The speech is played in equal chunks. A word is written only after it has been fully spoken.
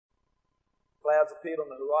Clouds appeared on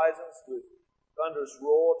the horizons with thunderous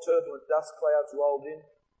roar. Turbulent dust clouds rolled in,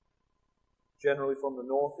 generally from the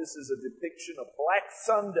north. This is a depiction of Black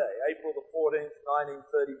Sunday, April the 14th,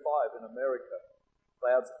 1935 in America.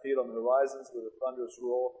 Clouds appeared on the horizons with a thunderous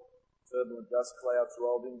roar. Turbulent dust clouds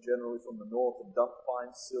rolled in, generally from the north, and dumped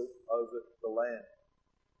fine silt over the land.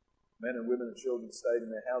 Men and women and children stayed in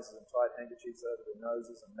their houses and tied handkerchiefs over their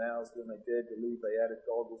noses and mouths. When they dared to leave, they added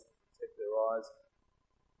goggles to protect their eyes.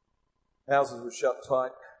 Houses were shut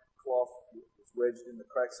tight. Cloth was wedged in the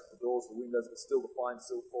cracks of the doors and windows, but still the fine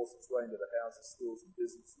silt forced its way into the houses, schools and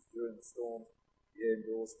businesses. During the storm, the air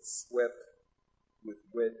indoors was swept with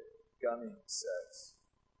wet gunny sacks.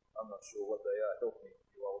 I'm not sure what they are. Help me,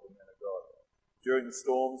 you older men of God. During the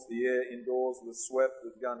storms, the air indoors was swept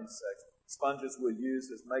with gunny sacks. Sponges were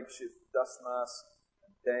used as makeshift dust masks,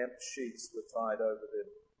 and damp sheets were tied over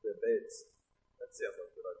their beds. That sounds like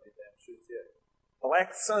a good idea, damp sheets, yeah.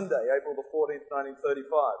 Black Sunday, April the 14th,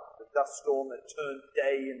 1935, the dust storm that turned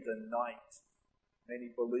day into night.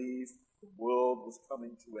 Many believed the world was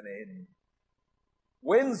coming to an end.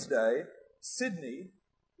 Wednesday, Sydney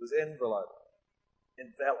was enveloped, I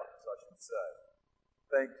should say.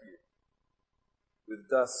 Thank you. With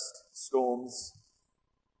dust storms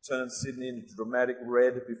turned Sydney into dramatic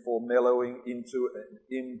red before mellowing into an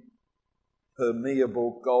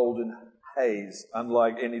impermeable golden haze,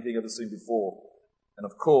 unlike anything ever seen before. And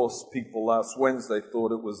of course, people last Wednesday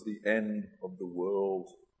thought it was the end of the world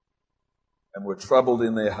and were troubled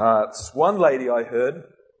in their hearts. One lady I heard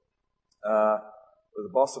was the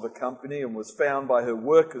boss of a company and was found by her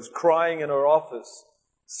workers crying in her office,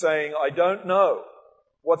 saying, "I don't know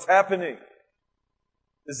what's happening.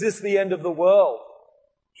 Is this the end of the world?"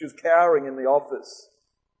 She was cowering in the office,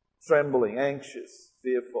 trembling, anxious,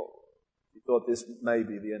 fearful. She thought this may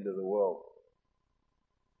be the end of the world.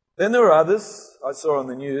 Then there were others I saw on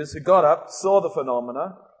the news who got up, saw the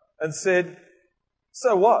phenomena, and said,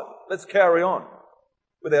 "So what? Let's carry on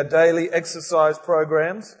with our daily exercise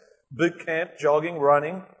programs, boot camp, jogging,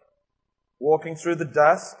 running, walking through the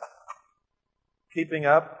dust, keeping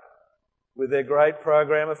up with their great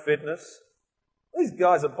program of fitness." These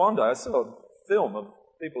guys at Bondi, I saw a film of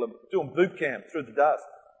people doing boot camp through the dust.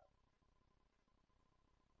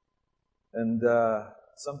 And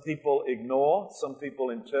some people ignore, some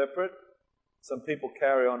people interpret, some people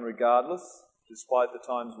carry on regardless, despite the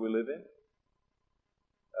times we live in.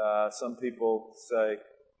 Some people say,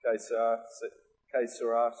 "Que sera,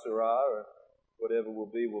 sera," or whatever will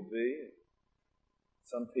be, will be.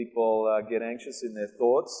 Some people get anxious in their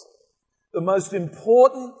thoughts. The most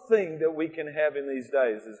important thing that we can have in these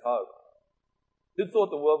days is hope. Who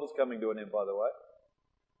thought the world was coming to an end, by the way?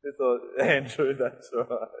 Who thought, Andrew, that's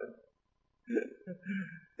right.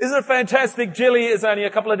 Isn't it fantastic? Jilly is only a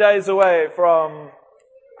couple of days away from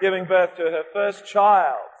giving birth to her first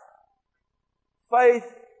child.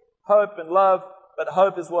 Faith, hope and love, but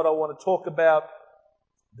hope is what I want to talk about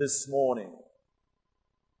this morning.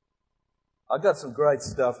 I've got some great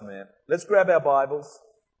stuff, man. Let's grab our Bibles.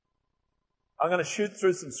 I'm going to shoot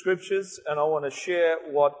through some scriptures and I want to share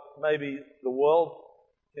what maybe the world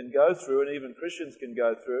can go through and even Christians can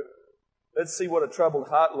go through. Let's see what a troubled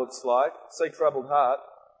heart looks like. Say troubled heart.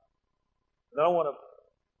 And I want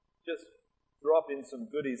to just drop in some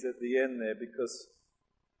goodies at the end there because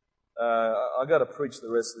I've got to preach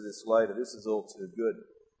the rest of this later. This is all too good.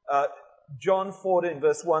 John 14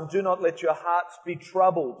 verse 1, "Do not let your hearts be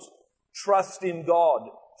troubled. Trust in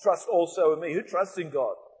God. Trust also in me." Who trusts in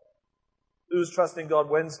God? Who was trusting God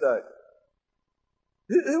Wednesday?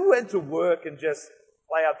 Who went to work and just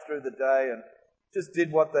plowed through the day and just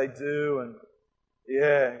did what they do? And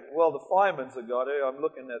yeah, well, the fireman's have got to. I'm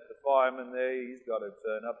looking at the fireman there. He's got to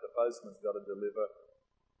turn up. The postman's got to deliver.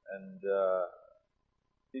 And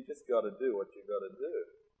you just got to do what you got to do.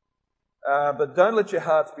 But don't let your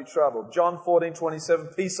hearts be troubled. John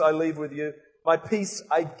 14:27, "Peace I leave with you. My peace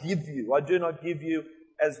I give you. I do not give you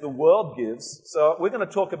as the world gives." So we're going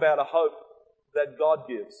to talk about a hope that God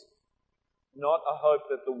gives, not a hope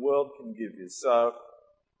that the world can give you. So,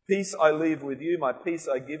 peace I leave with you, my peace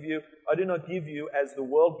I give you. I do not give you as the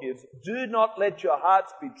world gives. Do not let your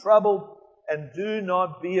hearts be troubled and do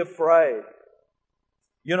not be afraid.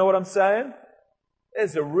 You know what I'm saying?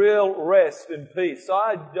 There's a real rest and peace.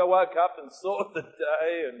 I woke up and saw the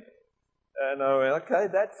day and I went, okay,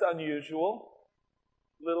 that's unusual.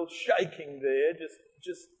 Little shaking there,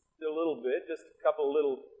 just a little bit, just a couple of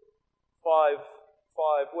little five,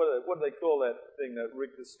 what do they call that thing, that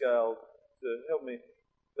Richter scale? To help me,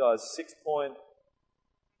 guys, 6 point,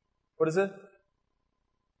 what is it?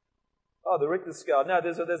 Oh, the Richter scale. No,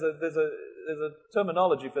 there's a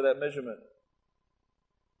terminology for that measurement.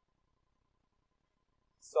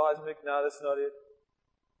 Seismic? No, that's not it.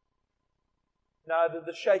 No,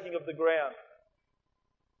 the shaking of the ground.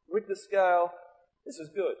 Richter scale. This is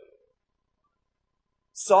good.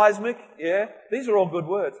 Seismic, yeah. These are all good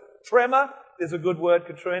words. Tremor, there's a good word,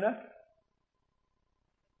 Katrina.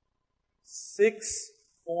 6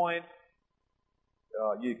 point.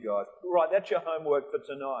 Oh, you guys. Right, that's your homework for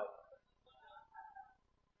tonight.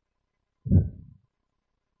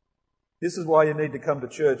 This is why you need to come to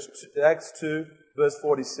church. Acts 2, verse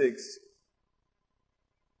 46.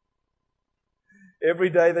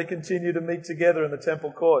 Every day they continue to meet together in the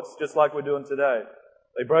temple courts, just like we're doing today.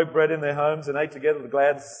 They broke bread in their homes and ate together with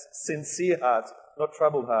glad, sincere hearts, not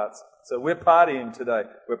troubled hearts. So we're partying today.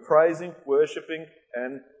 We're praising, worshipping,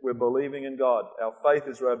 and we're believing in God. Our faith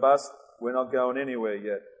is robust. We're not going anywhere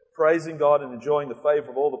yet. Praising God and enjoying the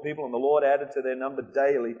favor of all the people, and the Lord added to their number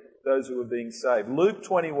daily those who were being saved. Luke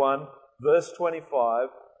 21, verse 25,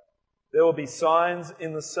 there will be signs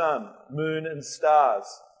in the sun, moon, and stars.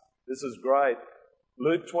 This is great.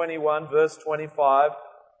 Luke 21, verse 25.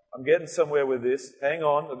 I'm getting somewhere with this. Hang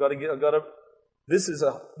on. This is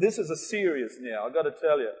a series now. I've got to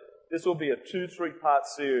tell you. This will be a 2-3 part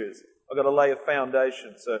series. I've got to lay a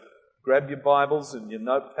foundation. So grab your Bibles and your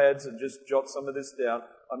notepads and just jot some of this down.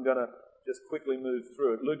 I'm going to just quickly move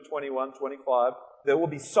through it. Luke 21, 25. There will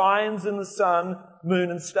be signs in the sun, moon,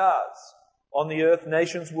 and stars. On the earth,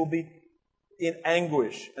 nations will be in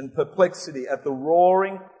anguish and perplexity at the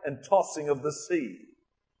roaring and tossing of the sea.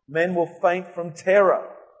 Men will faint from terror.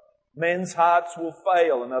 Men's hearts will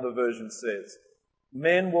fail, another version says.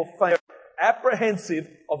 Men will faint, apprehensive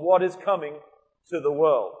of what is coming to the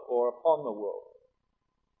world or upon the world.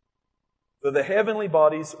 For the heavenly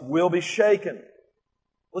bodies will be shaken.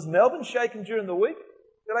 Was Melbourne shaken during the week?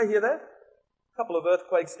 Did I hear that? A couple of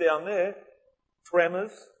earthquakes down there.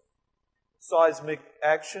 Tremors. Seismic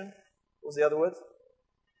action. What was the other words?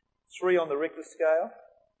 3 on the Richter scale.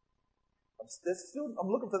 I'm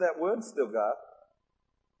looking for that word still, God.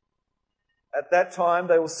 At that time,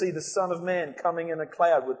 they will see the Son of Man coming in a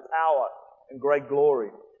cloud with power and great glory.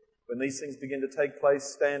 When these things begin to take place,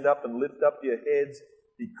 stand up and lift up your heads,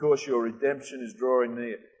 because your redemption is drawing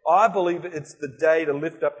near. I believe it's the day to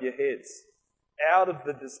lift up your heads out of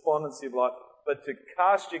the despondency of life, but to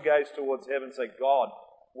cast your gaze towards heaven and say, God,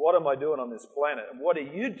 what am I doing on this planet? And what are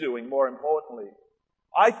you doing, more importantly?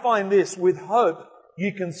 I find this, with hope,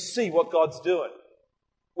 you can see what God's doing.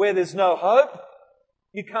 Where there's no hope,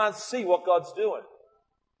 you can't see what God's doing.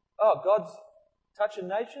 Oh, God's touching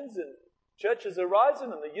nations and churches are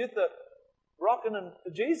rising and the youth are rocking and for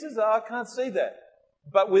Jesus. Oh, I can't see that.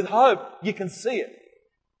 But with hope, you can see it.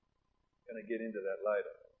 I'm going to get into that later.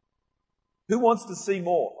 Who wants to see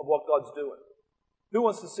more of what God's doing? Who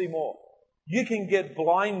wants to see more? You can get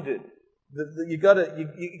blinded. You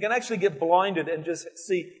can actually get blinded and just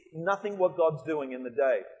see nothing what God's doing in the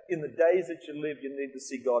day. In the days that you live, you need to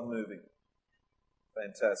see God moving.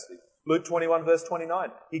 Fantastic. Luke 21 verse 29.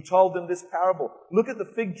 He told them this parable. Look at the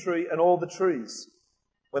fig tree and all the trees.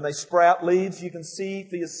 When they sprout leaves, you can see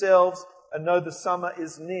for yourselves and know the summer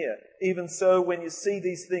is near. Even so, when you see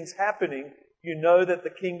these things happening, you know that the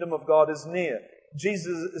kingdom of God is near.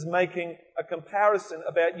 Jesus is making a comparison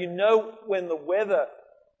about, when the weather,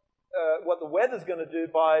 what the weather's going to do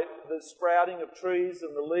by the sprouting of trees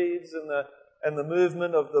and the leaves and the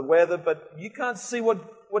movement of the weather, but you can't see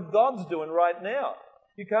what God's doing right now.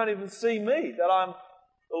 You can't even see me, that I'm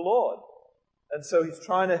the Lord. And so he's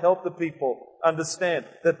trying to help the people understand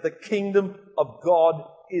that the kingdom of God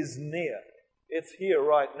is near. It's here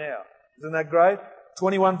right now. Isn't that great?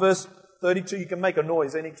 21 verse 32, you can make a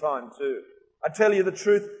noise anytime too. I tell you the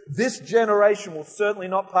truth, this generation will certainly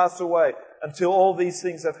not pass away until all these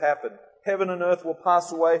things have happened. Heaven and earth will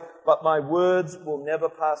pass away, but my words will never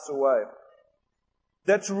pass away.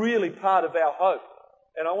 That's really part of our hope.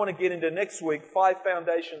 And I want to get into next week 5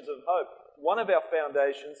 foundations of hope. One of our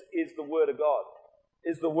foundations is the Word of God.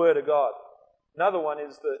 Is the Word of God. Another one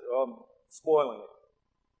is spoiling it.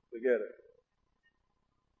 Forget it.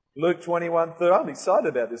 Luke 21:30. I'm excited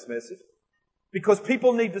about this message. Because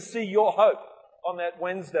people need to see your hope on that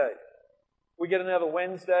Wednesday. We get another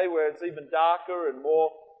Wednesday where it's even darker and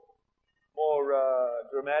more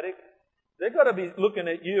dramatic. They've got to be looking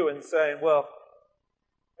at you and saying, well,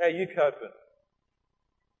 how are you coping?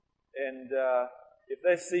 And if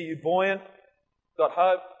they see you buoyant, got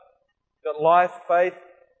hope, got life, faith,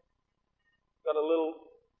 got a little,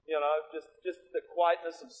 just the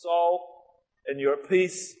quietness of soul, and you're at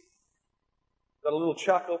peace, got a little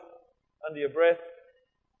chuckle under your breath.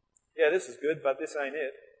 Yeah, this is good, but this ain't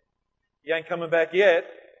it. You ain't coming back yet.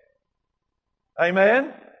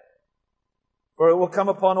 Amen? For it will come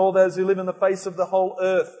upon all those who live in the face of the whole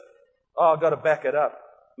earth. Oh, I've got to back it up.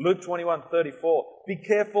 Luke 21:34. Be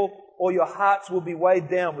careful, or your hearts will be weighed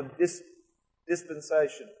down with this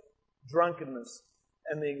dispensation, drunkenness,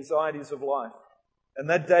 and the anxieties of life. And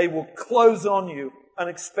that day will close on you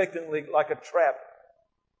unexpectedly like a trap.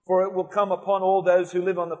 For it will come upon all those who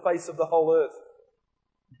live on the face of the whole earth.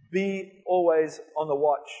 Be always on the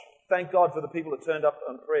watch. Thank God for the people that turned up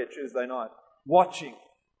on prayer Tuesday night. Watching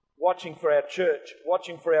for our church,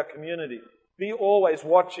 watching for our community. Be always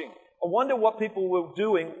watching. I wonder what people were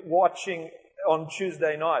doing watching on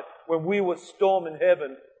Tuesday night when we were storming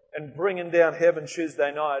heaven and bringing down heaven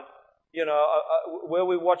Tuesday night. You know, were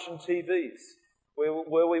we watching TVs?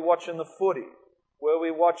 Were we watching the footy? Were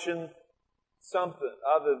we watching something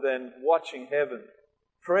other than watching heaven?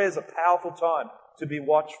 Prayer is a powerful time to be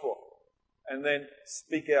watchful and then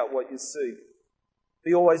speak out what you see.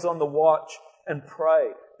 Be always on the watch and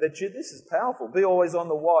pray that this is powerful. Be always on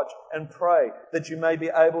the watch and pray that you may be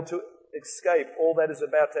able to escape all that is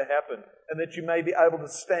about to happen and that you may be able to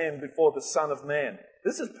stand before the Son of Man.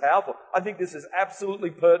 This is powerful. I think this is absolutely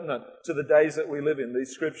pertinent to the days that we live in,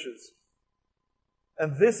 these scriptures.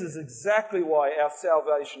 And this is exactly why our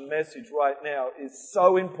salvation message right now is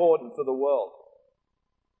so important for the world.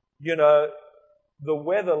 You know, the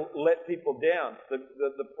weather let people down.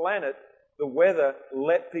 The planet, the weather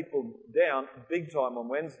let people down big time on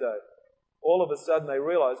Wednesday. All of a sudden they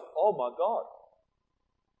realize, oh my God,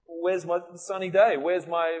 where's my sunny day? Where's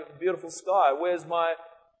my beautiful sky? Where's my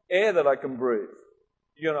air that I can breathe?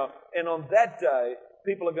 You know, and on that day,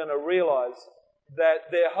 people are going to realize that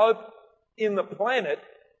their hope in the planet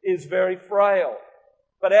is very frail.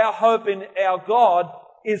 But our hope in our God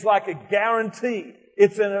is like a guarantee.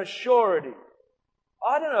 It's an assurity.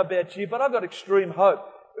 I don't know about you, but I've got extreme hope.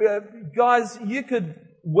 Guys, you could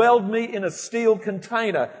weld me in a steel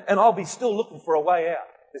container and I'll be still looking for a way out.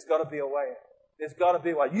 There's got to be a way out. There's got to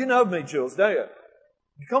be a way. You know me, Jules, don't you?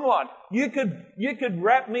 Come on. You could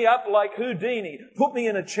wrap me up like Houdini, put me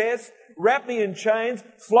in a chest, wrap me in chains,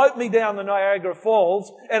 float me down the Niagara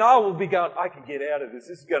Falls, and I will be going, I can get out of this.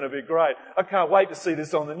 This is going to be great. I can't wait to see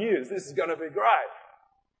this on the news. This is going to be great.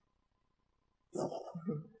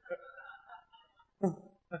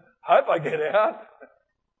 Hope I get out.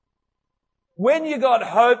 When you got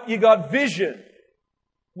hope, you got vision.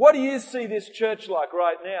 What do you see this church like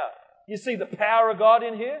right now? You see the power of God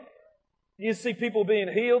in here? Do you see people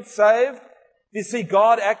being healed, saved? Do you see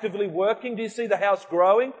God actively working? Do you see the house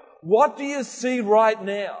growing? What do you see right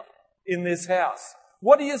now in this house?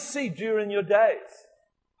 What do you see during your days?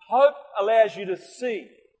 Hope allows you to see.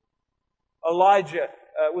 Elijah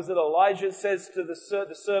says to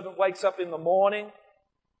the servant, wakes up in the morning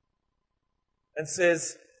and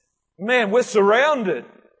says, man, we're surrounded.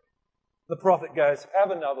 The prophet goes, have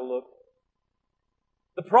another look.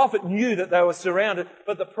 The prophet knew that they were surrounded,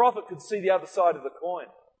 but the prophet could see the other side of the coin.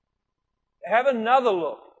 Have another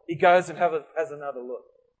look. He goes and has another look.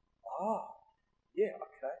 Ah, yeah,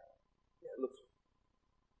 okay.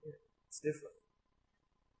 Yeah, it's different.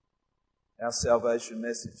 Our salvation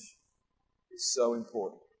message is so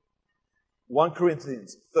important. 1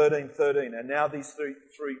 Corinthians 13:13, and now these three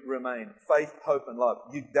remain: faith, hope, and love.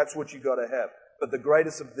 That's what you got to have. But the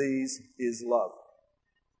greatest of these is love.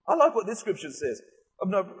 I like what this scripture says. I've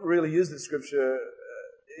not really used this scripture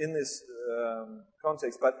in this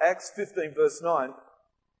context, but Acts 15 verse 9,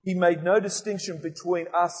 he made no distinction between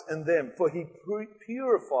us and them, for he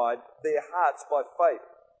purified their hearts by faith.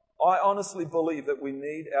 I honestly believe that we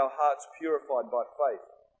need our hearts purified by faith.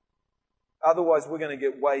 Otherwise, we're going to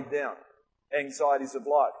get weighed down. Anxieties of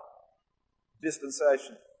life,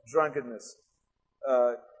 dispensation, drunkenness,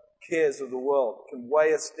 cares of the world can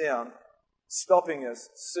weigh us down, stopping us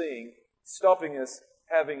seeing, stopping us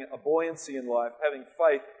having a buoyancy in life, having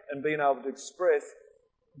faith, and being able to express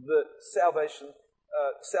the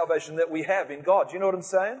salvation that we have in God. Do you know what I'm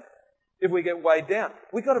saying? If we get weighed down,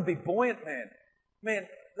 we've got to be buoyant, man. Man,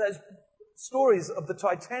 those stories of the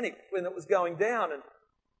Titanic when it was going down, and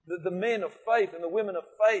the men of faith and the women of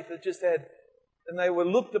faith that just had, and they were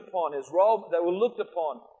looked upon as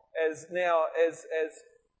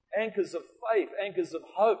anchors of faith, anchors of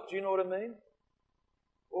hope. Do you know what I mean?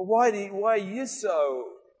 Well, why are you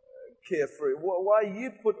so carefree? Why are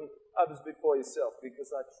you putting others before yourself? Because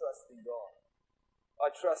I trust in God. I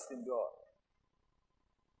trust in God.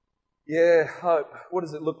 Yeah, hope. What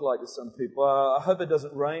does it look like to some people? I hope it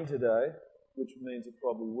doesn't rain today, which means it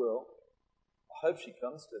probably will. I hope she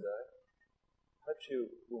comes today. I hope she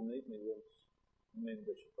will meet me, which means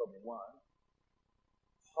that she probably won't.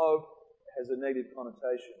 Hope has a negative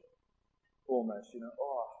connotation, almost.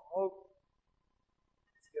 Oh, I hope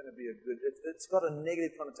going to be a good... It's got a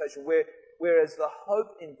negative connotation, whereas the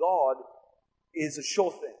hope in God is a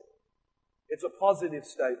sure thing. It's a positive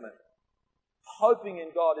statement. Hoping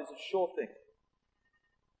in God is a sure thing.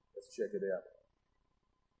 Let's check it out.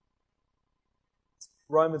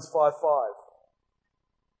 Romans 5:5.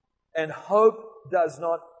 And hope does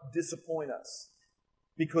not disappoint us.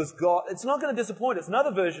 Because God, it's not going to disappoint us.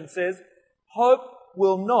 Another version says, hope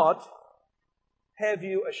will not have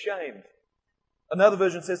you ashamed. Another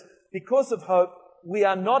version says, because of hope, we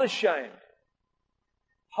are not ashamed.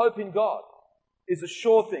 Hope in God is a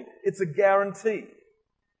sure thing. It's a guarantee.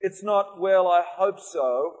 It's not, well, I hope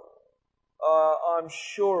so. I'm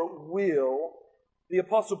sure it will. The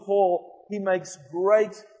Apostle Paul, he makes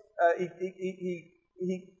great, he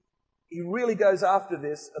really goes after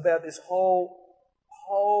this, about this whole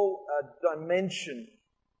dimension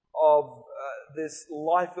of this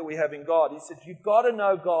life that we have in God. He says, you've got to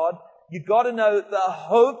know God. You've got to know the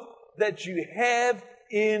hope that you have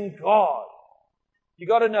in God. You've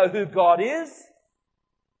got to know who God is.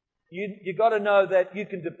 You've got to know that you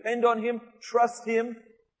can depend on Him, trust Him,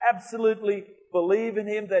 absolutely believe in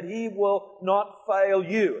Him, that He will not fail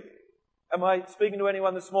you. Am I speaking to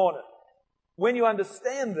anyone this morning? When you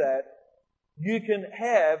understand that, you can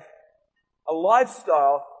have a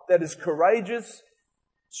lifestyle that is courageous,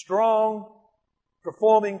 strong,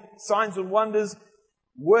 performing signs and wonders,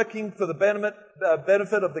 working for the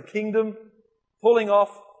benefit of the kingdom, pulling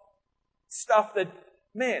off stuff that,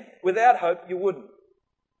 man, without hope you wouldn't.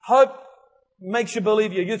 Hope makes you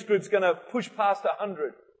believe your youth group's going to push past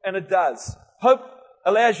 100, and it does. Hope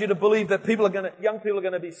allows you to believe that young people are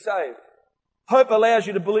going to be saved. Hope allows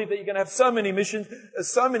you to believe that you're going to have so many musicians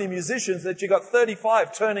that you got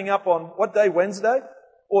 35 turning up on, what day, Wednesday?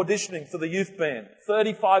 Auditioning for the youth band.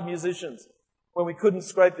 35 musicians when we couldn't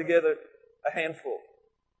scrape together a handful.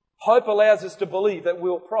 Hope allows us to believe that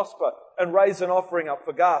we'll prosper and raise an offering up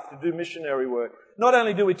for Garth to do missionary work. Not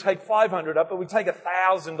only do we take 500 up, but we take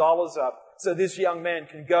 $1,000 up so this young man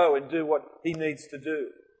can go and do what he needs to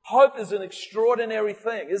do. Hope is an extraordinary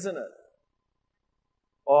thing, isn't it?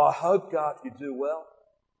 Oh, I hope, Garth, you do well.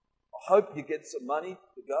 I hope you get some money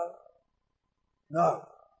to go. No,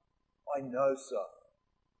 I know so.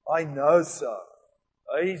 I know so.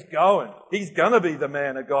 He's going. He's going to be the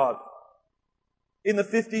man of God. In the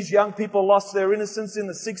 50s, young people lost their innocence. In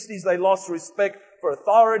the 60s, they lost respect for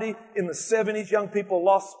authority. In the 70s, young people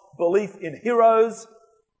lost belief in heroes.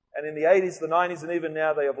 And in the 80s, the 90s, and even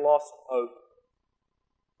now, they have lost hope.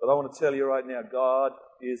 But I want to tell you right now, God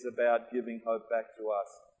is about giving hope back to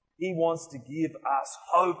us. He wants to give us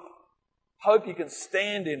hope. Hope you can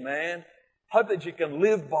stand in, man. Hope that you can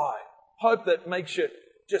live by. Hope that makes you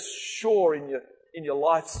just sure in your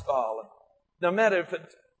lifestyle. No matter if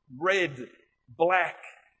it's red, black,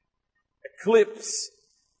 eclipse,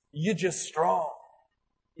 you're just strong.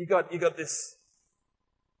 You got this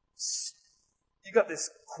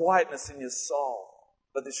quietness in your soul,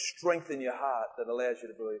 but this strength in your heart that allows you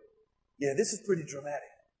to believe. Yeah, this is pretty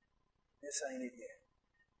dramatic. This ain't it yet.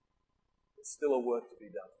 There's still a work to be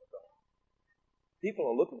done for God. People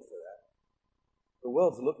are looking for that. The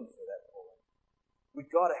world's looking for that, Paul.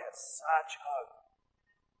 We've got to have such hope.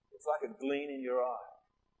 It's like a gleam in your eye.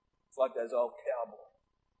 It's like those old cowboys.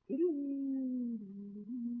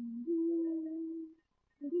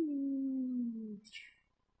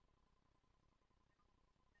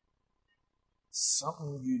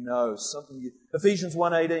 Something you know, Ephesians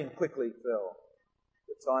 1:18, quickly, Phil.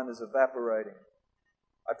 The time is evaporating.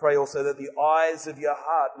 I pray also that the eyes of your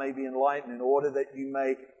heart may be enlightened in order that you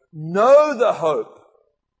may know the hope.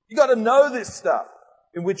 You got to know this stuff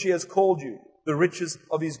in which He has called you, the riches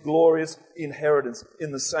of His glorious inheritance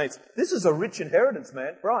in the saints. This is a rich inheritance,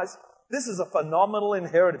 man. Bryce, this is a phenomenal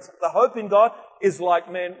inheritance. The hope in God is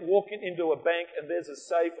like, man, walking into a bank and there's a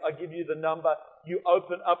safe. I give you the number. You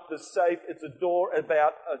open up the safe. It's a door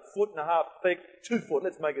about 1.5 feet thick, 2 foot.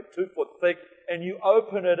 Let's make it 2 foot thick. And you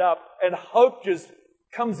open it up and hope just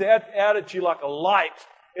comes out at you like a light.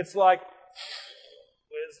 It's like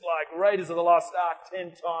Raiders of the Lost Ark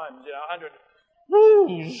 10 times, 100. Woo!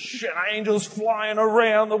 And angels flying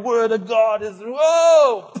around. The Word of God is,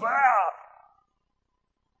 whoa, pow!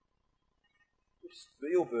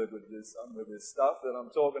 Spielberg would do some of this stuff that I'm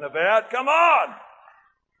talking about. Come on!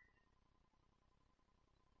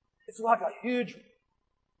 It's like a huge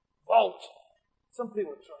vault. Some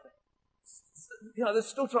people are trying to, they're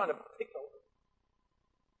still trying to pick the.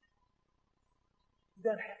 You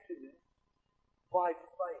don't have to, man. By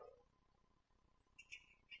faith.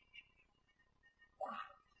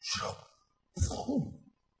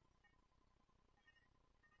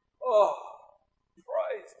 Oh,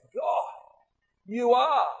 praise God. You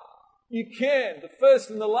are. You can. The first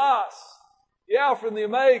and the last. The Alpha and the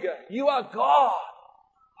Omega. You are God.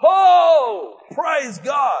 Oh! Praise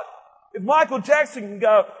God. If Michael Jackson can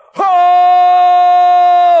go, oh!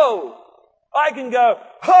 I can go,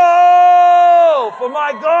 oh! For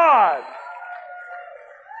my God.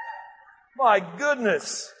 My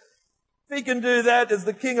goodness. If he can do that as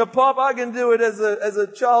the king of pop, I can do it as a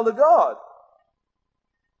child of God.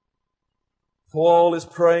 Paul is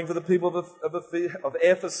praying for the people of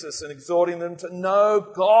Ephesus and exhorting them to know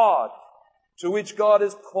God, to which God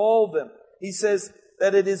has called them. He says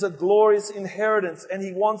that it is a glorious inheritance, and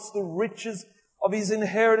he wants the riches of his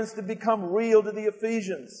inheritance to become real to the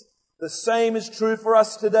Ephesians. The same is true for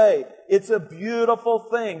us today. It's a beautiful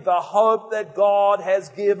thing, the hope that God has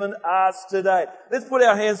given us today. Let's put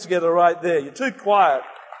our hands together right there. You're too quiet.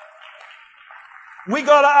 We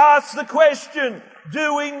got to ask the question,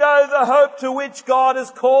 do we know the hope to which God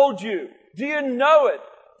has called you? Do you know it?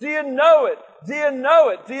 Do you know it? Do you know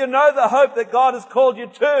it? Do you know the hope that God has called you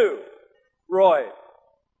to? Roy,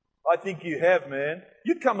 I think you have, man.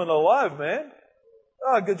 You're coming alive, man.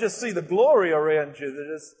 Oh, I could just see the glory around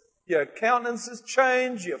you. Your countenance has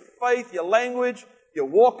changed, your faith, your language, you're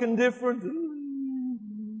walking different.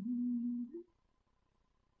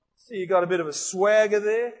 See, you got a bit of a swagger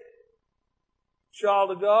there.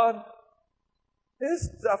 Child of God. This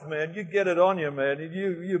stuff, man, you get it on you, man.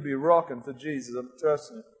 You'll be rocking for Jesus, I'm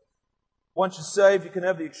trusting you. Once you're saved, you can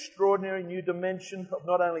have the extraordinary new dimension of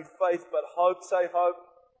not only faith, but hope. Say hope.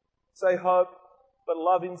 Say hope. But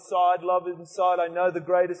love inside, love inside. I know the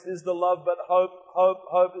greatest is the love, but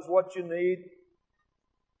hope is what you need.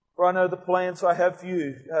 For I know the plans I have for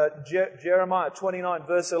you. Jeremiah 29,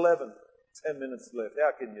 verse 11. 10 minutes left.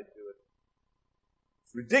 How can you do it?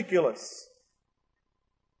 It's ridiculous.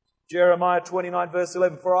 Jeremiah 29, verse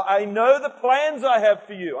 11. For I know the plans I have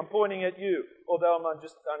for you. I'm pointing at you, although I'm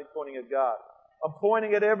just only pointing at God. I'm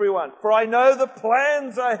pointing at everyone. For I know the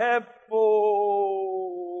plans I have for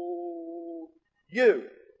you.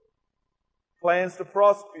 Plans to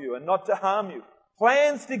prosper you and not to harm you.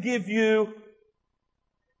 Plans to give you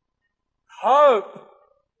hope.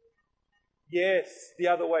 Yes, the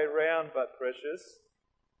other way round, but precious.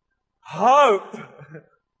 Hope.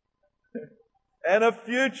 And a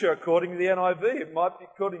future, according to the NIV. It might be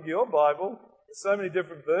according to your Bible. There's so many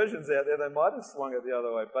different versions out there, they might have swung it the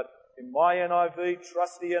other way. But in my NIV,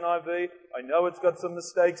 trusty NIV, I know it's got some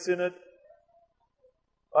mistakes in it.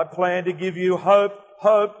 I plan to give you hope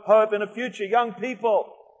in a future. Young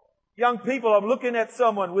people, I'm looking at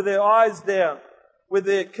someone with their eyes down, with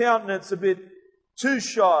their countenance a bit too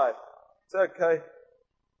shy. It's okay.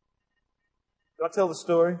 Can I tell the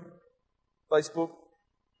story? Facebook,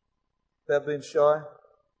 about being shy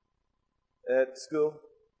at school.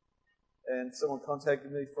 And someone contacted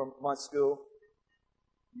me from my school.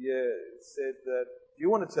 Yeah, said that, do you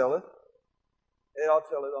want to tell it? Yeah, I'll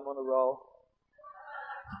tell it. I'm on a roll.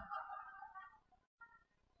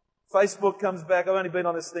 Facebook comes back. I've only been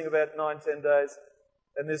on this thing about 9-10 days.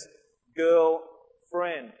 And this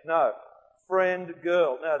friend,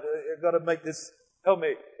 girl. No, I've got to make this, help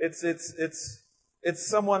me. It's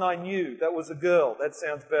someone I knew that was a girl. That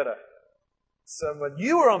sounds better. Someone,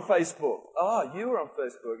 you were on Facebook. Oh, you were on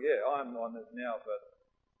Facebook. Yeah, I'm on it now. But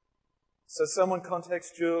so someone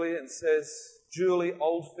contacts Julie and says, Julie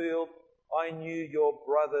Oldfield, I knew your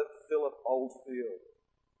brother Philip Oldfield.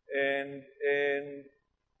 And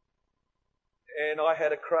I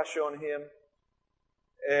had a crush on him.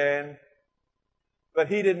 But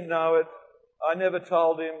he didn't know it. I never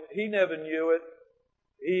told him. He never knew it.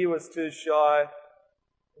 He was too shy.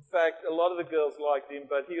 In fact, a lot of the girls liked him,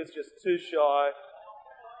 but he was just too shy.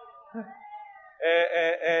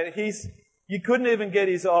 And you couldn't even get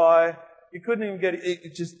his eye. You couldn't even get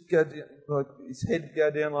it. Just go down, like his head go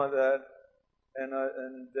down like that.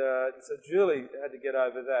 So Julie had to get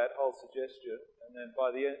over that whole suggestion. And then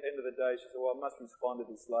by the end of the day, she said, well, I must respond to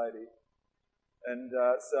this lady. And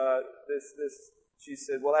so she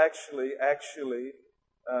said, well, actually,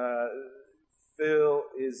 Phil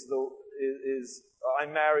I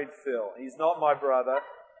married Phil. He's not my brother.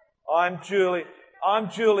 I'm Julie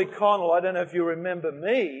Connell. I don't know if you remember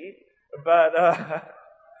me, but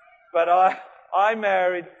I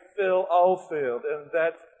married Phil Oldfield,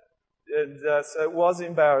 so it was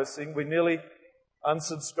embarrassing. We nearly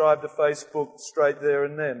unsubscribed to Facebook straight there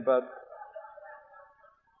and then, but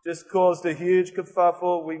just caused a huge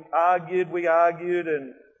kerfuffle. We argued,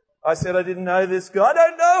 and I said I didn't know this girl. I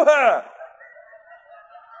don't know her.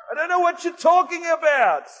 I don't know what you're talking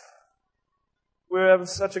about. We were having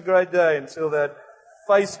such a great day until that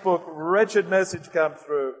Facebook wretched message came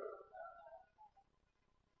through.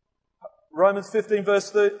 Romans 15 verse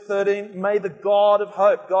 13, may the God of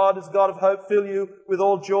hope, God is God of hope, fill you with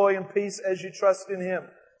all joy and peace as you trust in Him,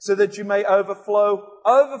 so that you may overflow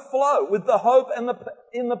with the hope and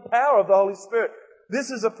in the power of the Holy Spirit. This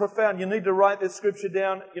is a profound, you need to write this scripture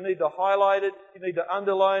down, you need to highlight it, you need to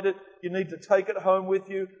underline it, you need to take it home with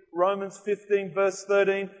you. Romans 15 verse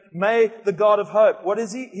 13, may the God of hope, what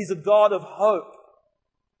is He? He's a God of hope.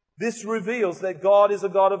 This reveals that God is a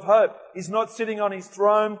God of hope. He's not sitting on His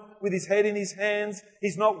throne with His head in His hands.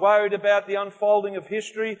 He's not worried about the unfolding of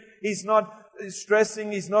history. He's not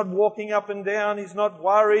stressing. He's not walking up and down. He's not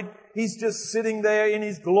worried. He's just sitting there in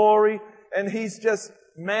His glory, and He's just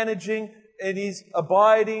managing, and He's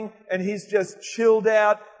abiding, and He's just chilled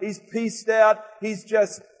out. He's peaced out. He's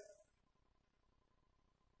just...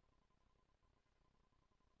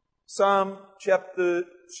 Psalm chapter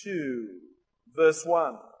 2, verse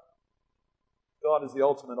 1. God is the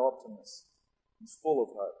ultimate optimist. He's full of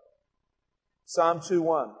hope. Psalm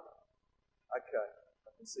 2:1. Okay,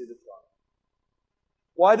 I can see the time.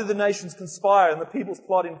 Why do the nations conspire and the peoples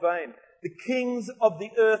plot in vain? The kings of the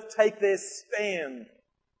earth take their stand,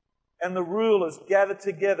 and the rulers gather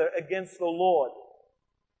together against the Lord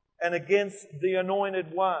and against the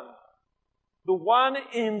Anointed One. The one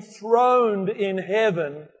enthroned in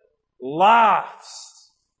heaven laughs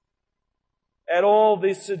at all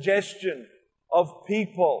this suggestion of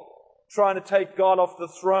people trying to take God off the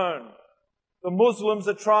throne. The Muslims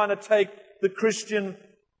are trying to take the Christian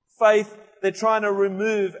faith. They're trying to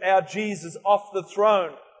remove our Jesus off the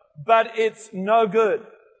throne. But it's no good.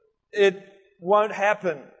 It won't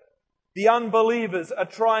happen. The unbelievers are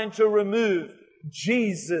trying to remove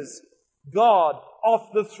Jesus, God,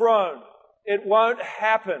 off the throne. It won't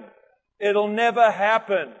happen. It'll never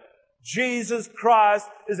happen. Jesus Christ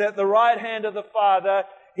is at the right hand of the Father.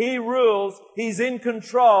 He rules. He's in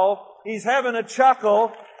control. He's having a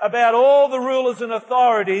chuckle about all the rulers and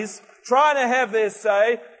authorities trying to have their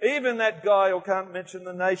say. Even that guy, I can't mention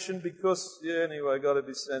the nation because, anyway, got to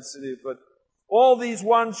be sensitive. But all these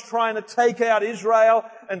ones trying to take out Israel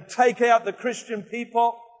and take out the Christian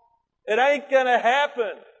people. It ain't going to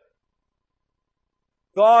happen.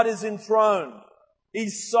 God is enthroned.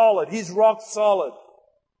 He's solid. He's rock solid.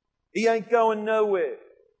 He ain't going nowhere.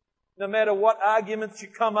 No matter what arguments you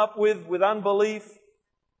come up with unbelief.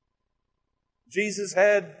 Jesus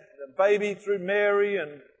had a baby through Mary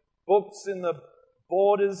and books in the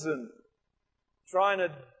borders and trying to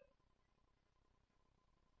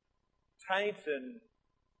taint and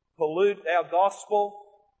pollute our gospel.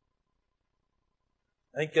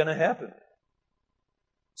 Ain't going to happen.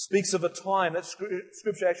 Speaks of a time, that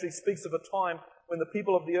scripture actually speaks of a time when the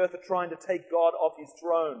people of the earth are trying to take God off His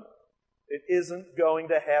throne. It isn't going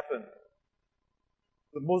to happen.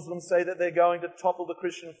 The Muslims say that they're going to topple the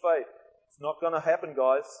Christian faith. It's not going to happen,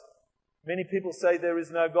 guys. Many people say there is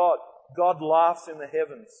no God. God laughs in the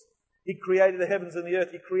heavens. He created the heavens and the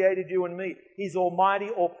earth. He created you and me. He's almighty,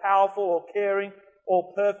 all powerful, all caring,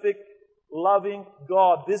 all perfect, loving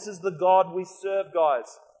God. This is the God we serve,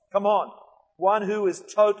 guys. Come on. One who is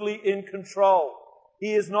totally in control.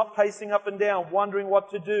 He is not pacing up and down, wondering what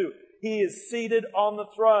to do. He is seated on the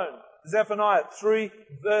throne. Zephaniah 3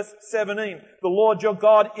 verse 17. The Lord your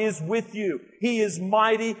God is with you. He is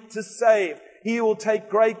mighty to save. He will take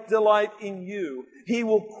great delight in you. He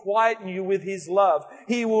will quieten you with His love.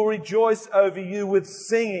 He will rejoice over you with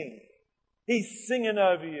singing. He's singing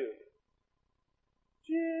over you.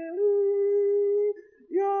 Jilly,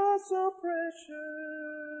 you're so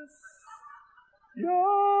precious.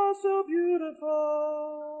 You're so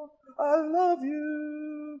beautiful. I love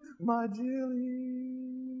you, my Jilly.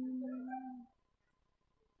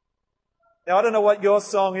 Now, I don't know what your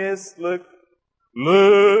song is, Luke.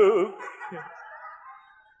 Luke,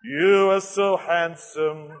 you are so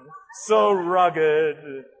handsome, so rugged.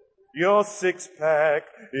 Your six-pack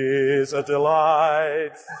is a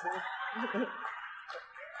delight.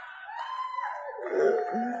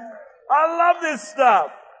 I love this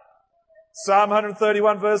stuff. Psalm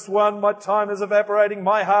 131 verse 1, my time is evaporating,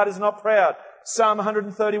 my heart is not proud. Psalm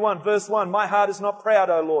 131 verse 1, my heart is not proud,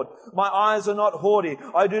 O Lord. My eyes are not haughty.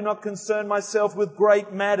 I do not concern myself with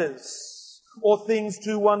great matters or things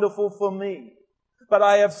too wonderful for me. But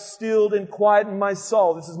I have stilled and quietened my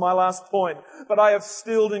soul. This is my last point. But I have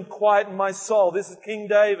stilled and quietened my soul. This is King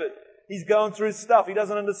David. He's going through stuff. He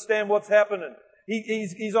doesn't understand what's happening.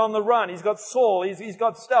 He's on the run. He's got Saul. He's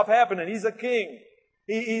got stuff happening. He's a king.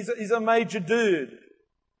 He's a major dude.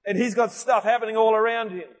 And he's got stuff happening all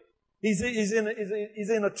around him. He's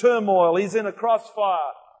in a turmoil. He's in a crossfire.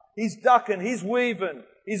 He's ducking. He's weaving.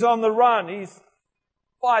 He's on the run. He's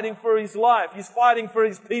fighting for his life. He's fighting for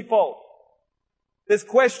his people. There's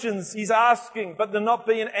questions he's asking, but they're not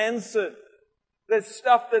being answered. There's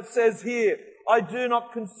stuff that says here, I do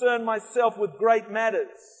not concern myself with great matters,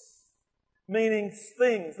 meaning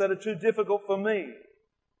things that are too difficult for me.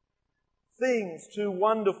 Things too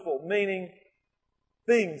wonderful, meaning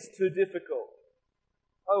things too difficult.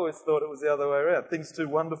 I always thought it was the other way around. Things too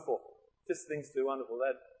wonderful. Just things too wonderful.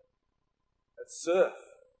 That surf,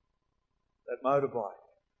 that motorbike,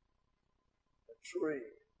 that tree.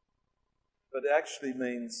 But it actually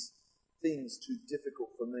means things too difficult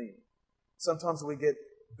for me. Sometimes we get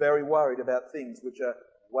very worried about things which are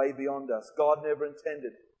way beyond us. God never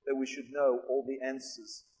intended that we should know all the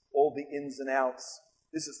answers, all the ins and outs.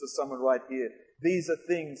 This is for someone right here. These are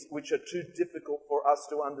things which are too difficult for us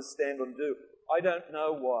to understand and do. I don't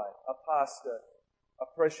know why a pastor, a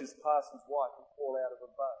precious pastor's wife, would fall out of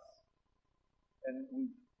a bus. And we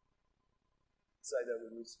say that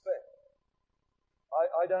with respect.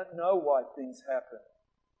 I don't know why things happen.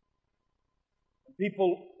 And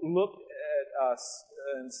people look at us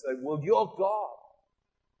and say, well, you're God.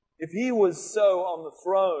 If He was so on the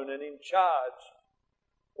throne and in charge,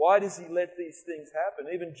 why does He let these things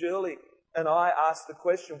happen? Even Julie and I asked the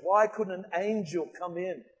question, why couldn't an angel come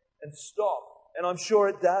in and stop? And I'm sure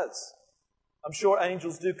it does. I'm sure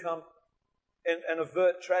angels do come and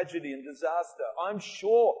avert tragedy and disaster. I'm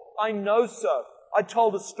sure. I know so. I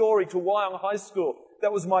told a story to Wyong High School.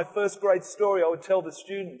 That was my first grade story I would tell the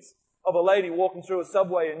students, of a lady walking through a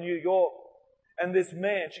subway in New York. And this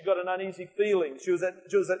man, she got an uneasy feeling. She was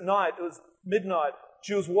at night. It was midnight.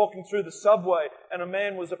 She was walking through the subway and a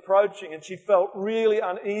man was approaching and she felt really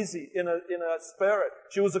uneasy in her spirit.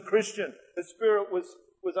 She was a Christian. Her spirit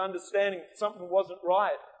was understanding something wasn't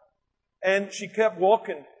right. And she kept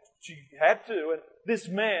walking. She had to. And this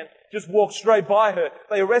man just walked straight by her.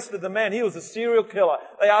 They arrested the man. He was a serial killer.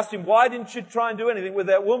 They asked him, why didn't you try and do anything with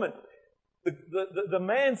that woman? The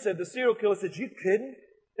man said, the serial killer said, you kidding?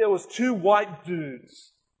 There was two white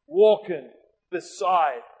dudes walking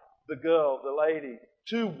beside the girl, the lady.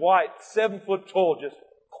 Two white, 7 foot tall, just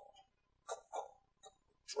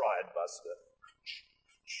try it, Buster.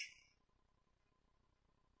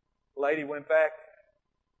 Lady went back.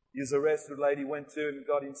 He was arrested. Lady went to and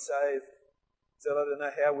got him saved. Said, I don't know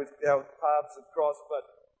how our paths have crossed, but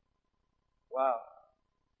wow.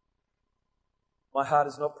 My heart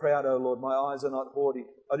is not proud, O Lord. My eyes are not haughty.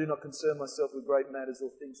 I do not concern myself with great matters or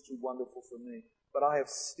things too wonderful for me. But I have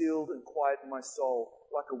stilled and quietened my soul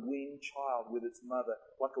like a weaned child with its mother.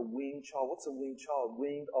 Like a weaned child. What's a weaned child?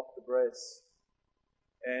 Weaned off the breast.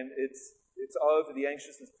 And it's over the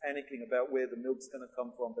anxiousness, panicking about where the milk's going to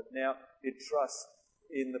come from. But now it trusts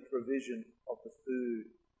in the provision of the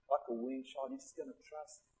food. Like a weaned child, you're just going to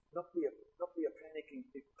trust. Not be a panicking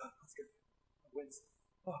thing. Oh, what's going to happen? Wednesday.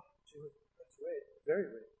 Oh, that's red. Very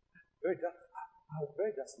red. Very dusty. Oh,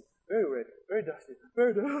 very dusty. Very red. Very dusty.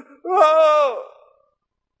 Very dusty. Oh!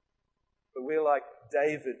 But we're like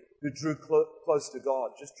David, who drew close to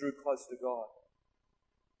God. Just drew close to God.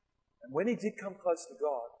 And when he did come close to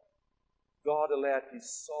God, God allowed his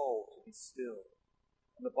soul to be still.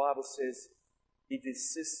 And the Bible says he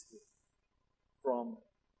desisted from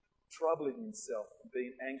troubling himself and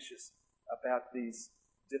being anxious about these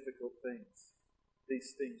difficult things.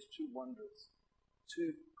 These things too wondrous,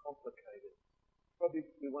 too complicated. Probably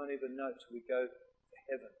we won't even know till we go to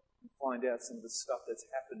heaven and find out some of the stuff that's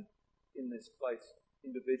happened in this place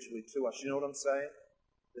individually to us. You know what I'm saying?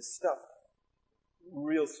 There's stuff,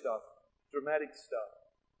 real stuff, dramatic stuff.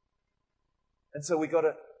 And so we got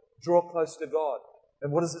to draw close to God.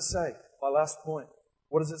 And what does it say? My last point.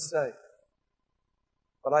 What does it say?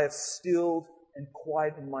 But I have stilled and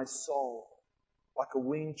quietened my soul like a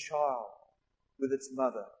weaned child with its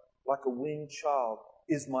mother. Like a weaned child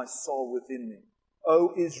is my soul within me.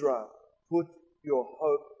 O Israel, put your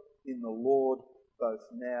hope in the Lord both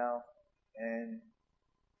now and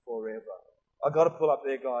forever. I've got to pull up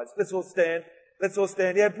there, guys. Let's all stand. Let's all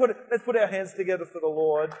stand. Yeah, let's put our hands together for the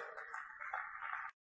Lord.